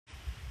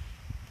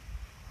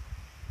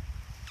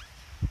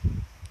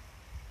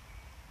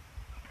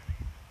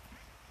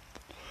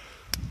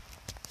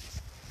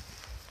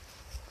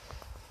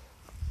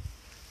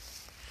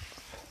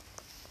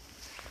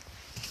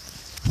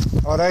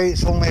Alright,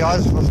 it's only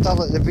us, we're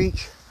still at the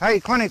beach. Hey,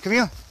 Quinny, come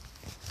here.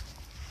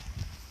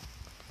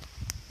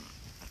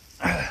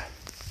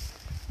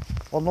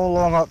 We're no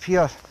long up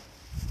here.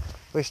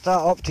 We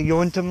started up to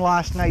Yonton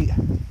last night.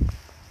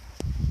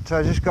 So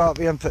I just got up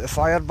here and put the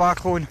fire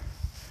back on.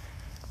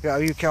 Got a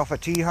wee cup of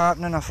tea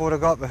happening before I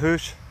got the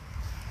house.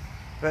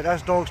 But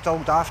this dog's still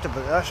daft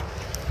about this.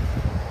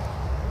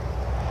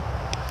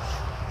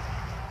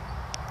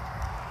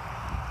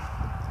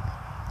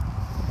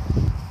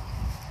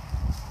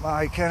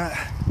 I can't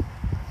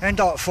end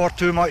up for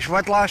too much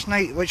wood last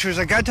night, which was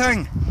a good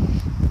thing.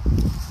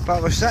 But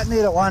I was sitting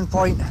there at one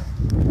point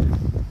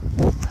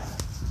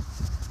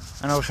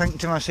and I was thinking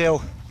to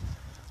myself,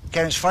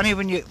 Ken, it's funny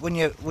when you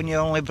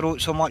only brought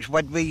so much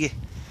wood with you,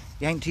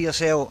 you think to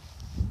yourself,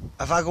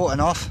 have I got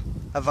enough?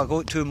 Have I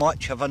got too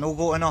much? Have I not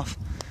got enough?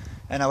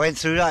 And I went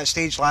through that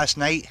stage last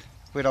night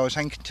where I was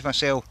thinking to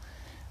myself,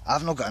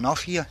 I've not got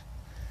enough here.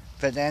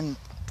 But then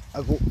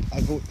I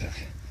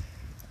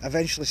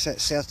eventually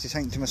started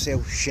thinking to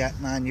myself, shit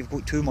man, you've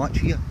got too much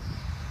here.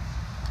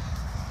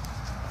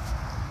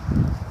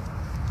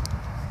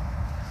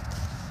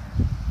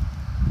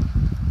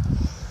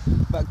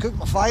 But I cooked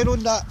my fire on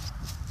that,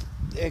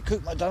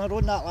 cooked my dinner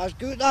on that last.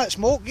 Go at that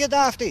smoke, you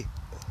dafty.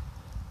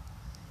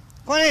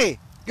 Quinny,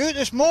 go at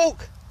the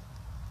smoke.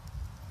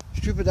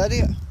 Stupid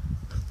idiot.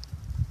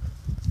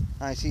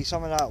 I see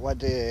some of that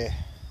would a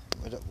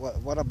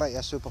bit of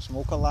a super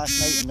smoker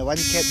last night, and the wind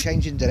kept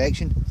changing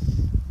direction.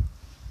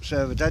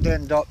 So we did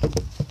end up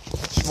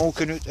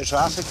smoking out the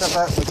traffic a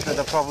bit, which would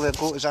have probably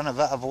got us in a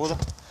bit of bother.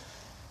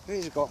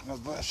 Who's got me a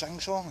bit of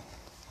sing-song?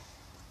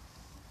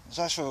 Is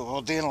this what we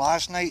were doing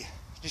last night?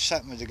 Just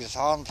sitting with the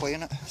guitar and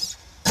playing it.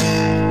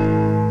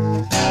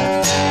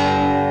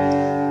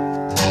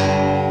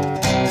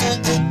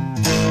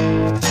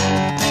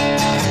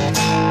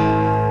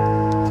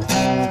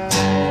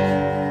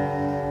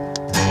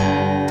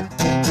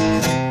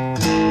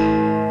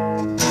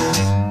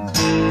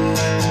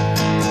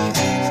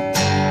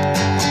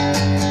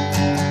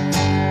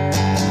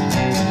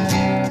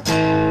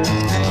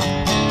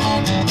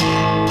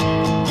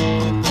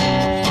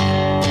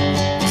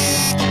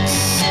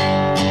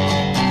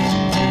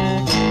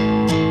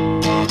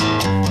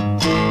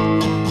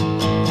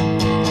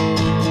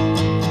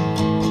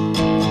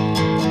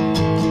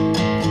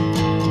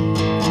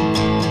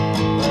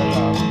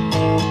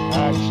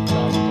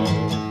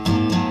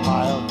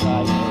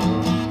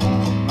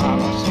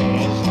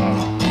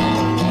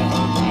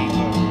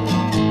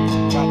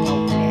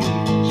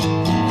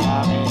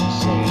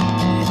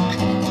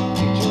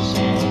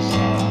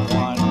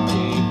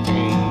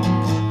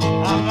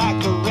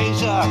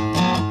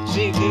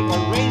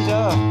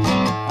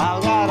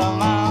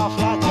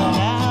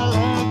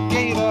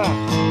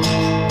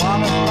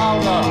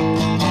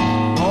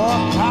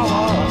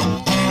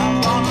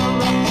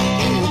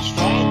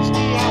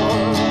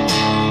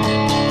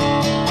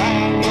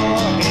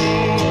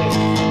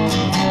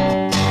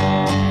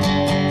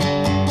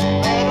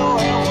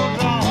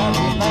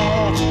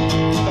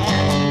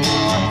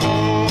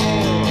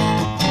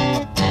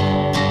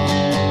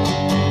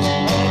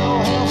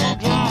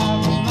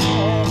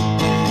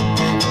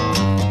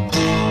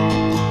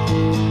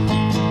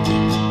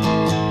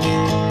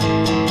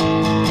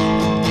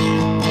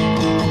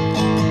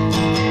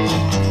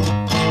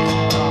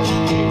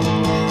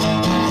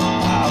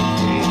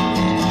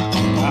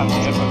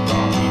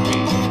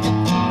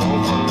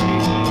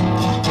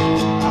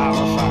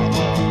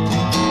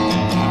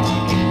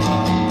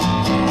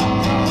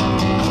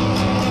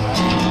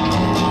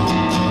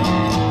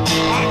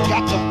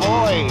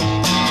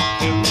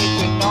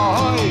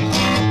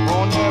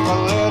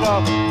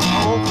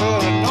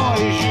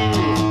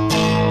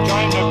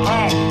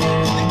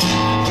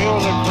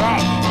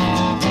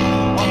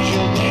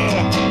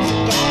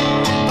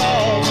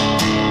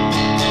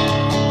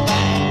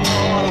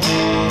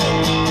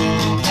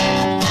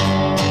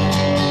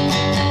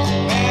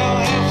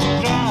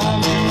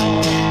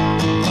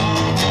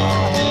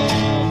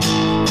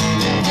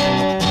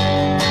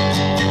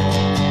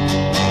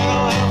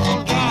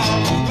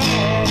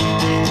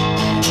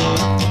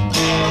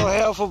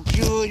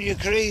 You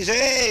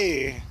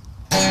crazy!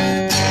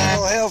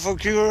 Mental health will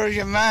cure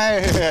you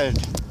mad.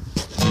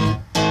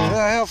 Mental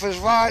health is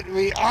what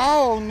we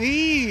all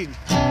need.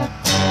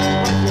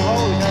 What you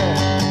always had.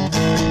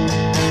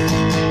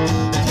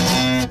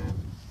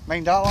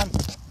 Mind that one?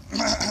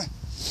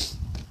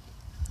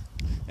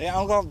 Yeah,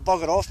 I'm gonna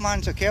bugger off,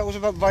 man. The kettle's a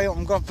bit vital.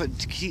 I'm gonna put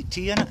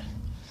tea in it.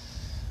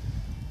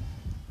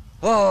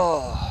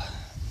 Oh.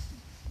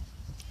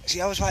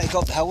 See, I was trying to go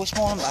up the hill this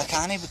morning, but I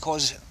can't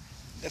because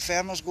the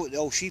farmer's got the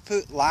old sheep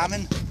out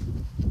lambing,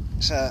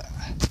 so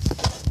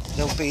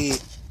they'll not be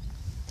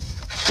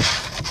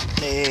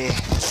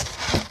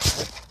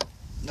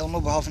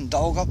having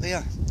dog up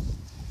there.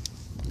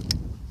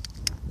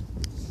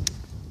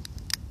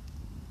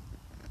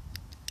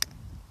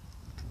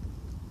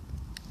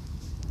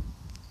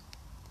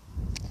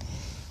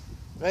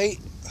 Right,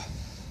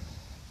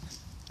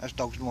 this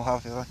dog's not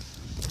happy with it.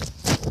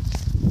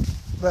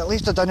 But at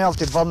least I didn't have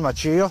to burn my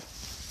chair.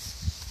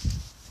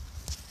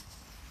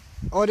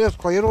 Oh, there's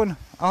clear on.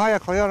 Aye,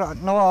 clear.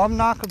 No, I'm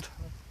knackered.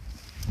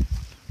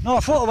 No, I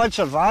thought I would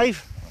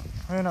survive.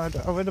 You know,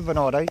 I would have been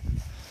alright.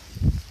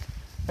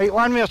 Right,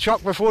 one more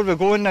chuck before we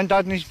go, and then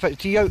Dad needs to put the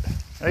tea out.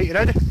 Right, you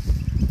ready?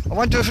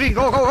 1, 2, 3,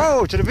 go, go,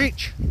 go, to the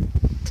beach.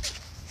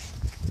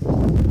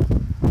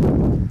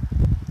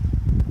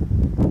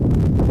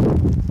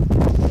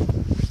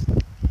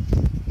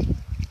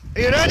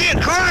 Are you ready?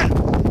 Come on!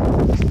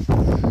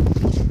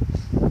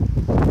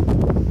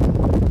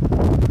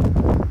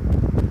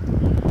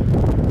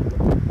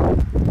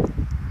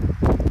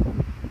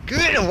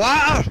 Get in the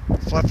water!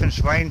 Flipping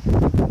swine.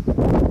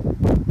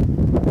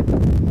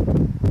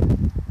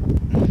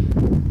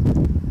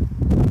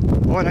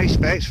 Oh, nice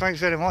specs, thanks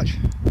very much.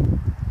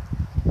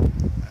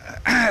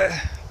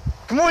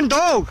 Come on,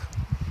 dog!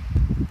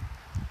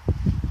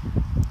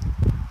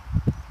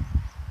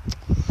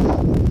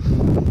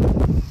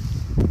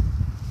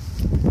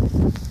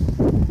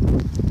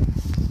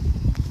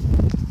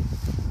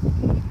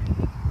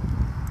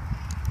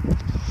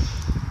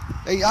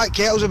 Right, that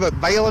kettle's about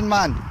boiling,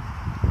 man.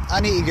 I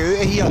need to get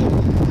out of here.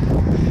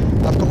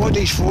 I've got all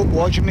these folk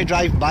watching me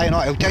drive by, and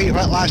I'll tell you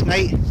what, last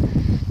night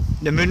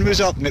the moon was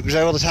up and it was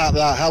over the top of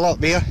that hill up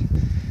there,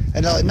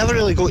 and it never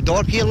really got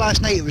dark here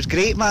last night. It was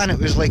great, man. It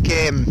was like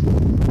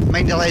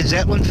mind the Led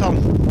Zeppelin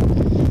film.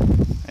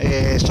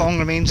 Song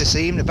remains the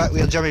same. The bit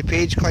where Jimmy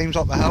Page climbs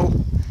up the hill,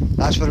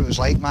 that's what it was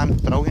like, man.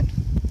 Brilliant.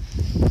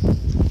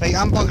 Right,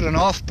 I'm buggering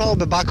off.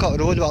 Probably be back up the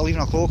road about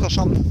 11 o'clock or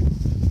something.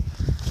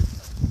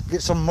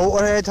 Get some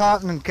motorhead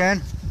happening,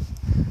 Ken.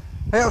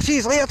 Right, I'll see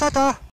you later, ta-ta.